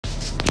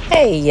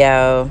Hey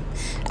yo,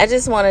 I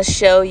just want to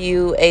show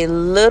you a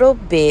little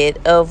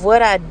bit of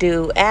what I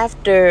do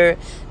after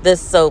the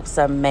soaps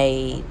are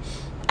made.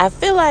 I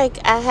feel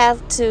like I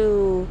have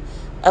to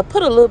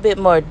put a little bit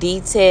more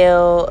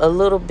detail, a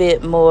little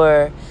bit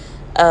more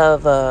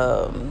of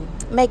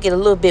make it a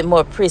little bit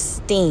more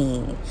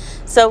pristine.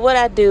 So what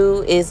I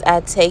do is I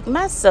take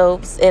my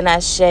soaps and I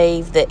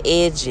shave the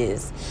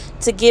edges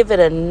to give it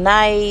a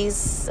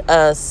nice,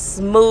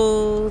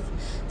 smooth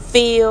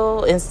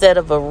feel instead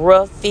of a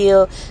rough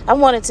feel. I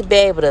want it to be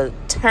able to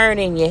turn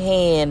in your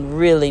hand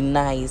really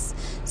nice.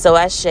 So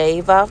I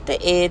shave off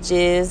the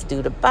edges,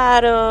 do the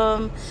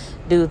bottom,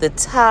 do the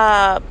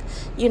top,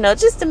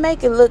 just to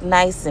make it look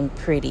nice and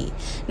pretty.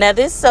 Now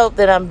this soap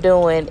that I'm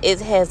doing, it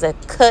has a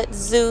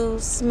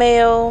kudzu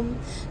smell,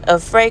 a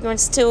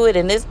fragrance to it,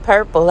 and it's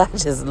purple. I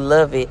just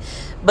love it.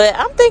 But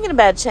I'm thinking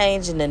about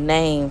changing the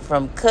name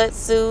from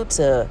kudzu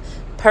to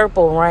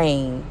purple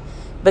rain,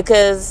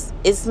 because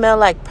it smelled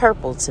like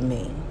purple to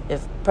me,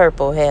 if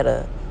purple had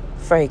a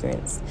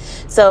fragrance.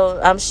 So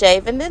I'm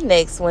shaving the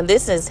next one.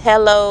 This is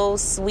Hello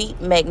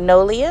Sweet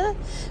Magnolia,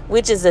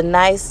 which is a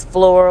nice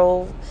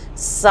floral,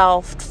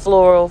 soft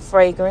floral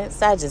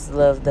fragrance. I just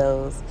love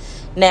those.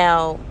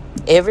 Now,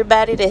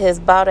 everybody that has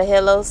bought a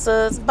Hello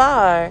Suds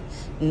bar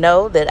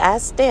know that I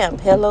stamp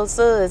Hello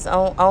Suds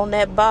on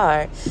that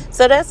bar.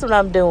 So that's what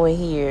I'm doing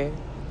here.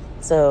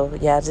 So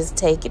y'all just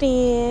take it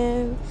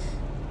in,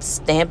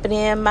 stamping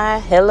in my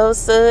Hello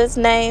Suds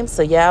name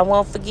so y'all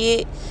won't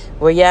forget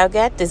where y'all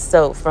got this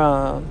soap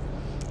from.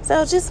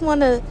 So just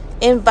want to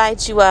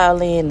invite you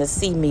all in to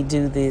see me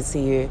do this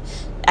here.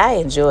 I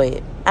enjoy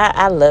it.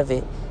 I love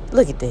it.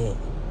 Look at that.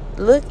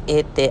 Look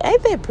at that.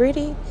 Ain't that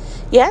pretty?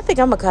 Yeah, I think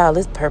I'm going to call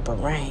this Purple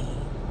Rain.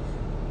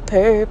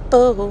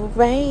 Purple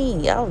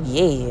Rain. Oh,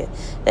 yeah.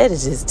 That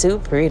is just too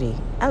pretty.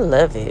 I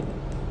love it.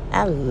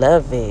 I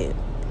love it.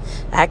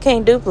 I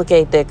can't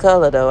duplicate that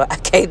color, though. I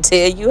can't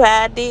tell you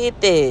how I did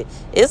that.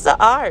 It's an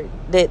art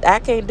that I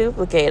can't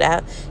duplicate.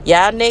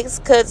 Y'all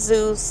next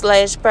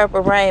kudzu /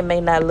 Purple Rain may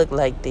not look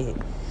like that.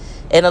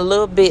 And a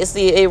little bit,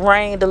 see, it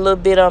rained a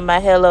little bit on my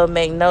Hello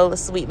Magnolia,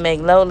 Sweet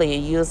Magnolia.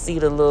 You'll see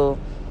the little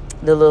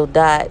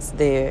dots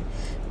there.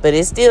 But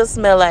it still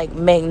smell like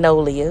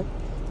magnolia.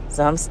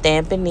 So I'm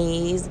stamping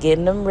these,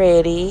 getting them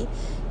ready.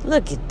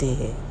 Look at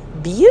that.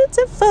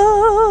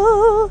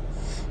 Beautiful.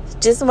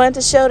 Just wanted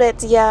to show that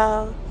to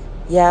y'all.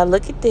 Y'all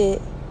look at that.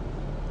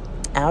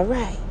 All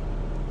right.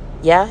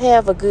 Y'all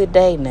have a good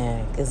day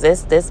now, because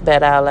that's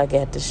about all I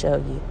got to show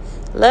you.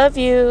 Love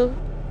you.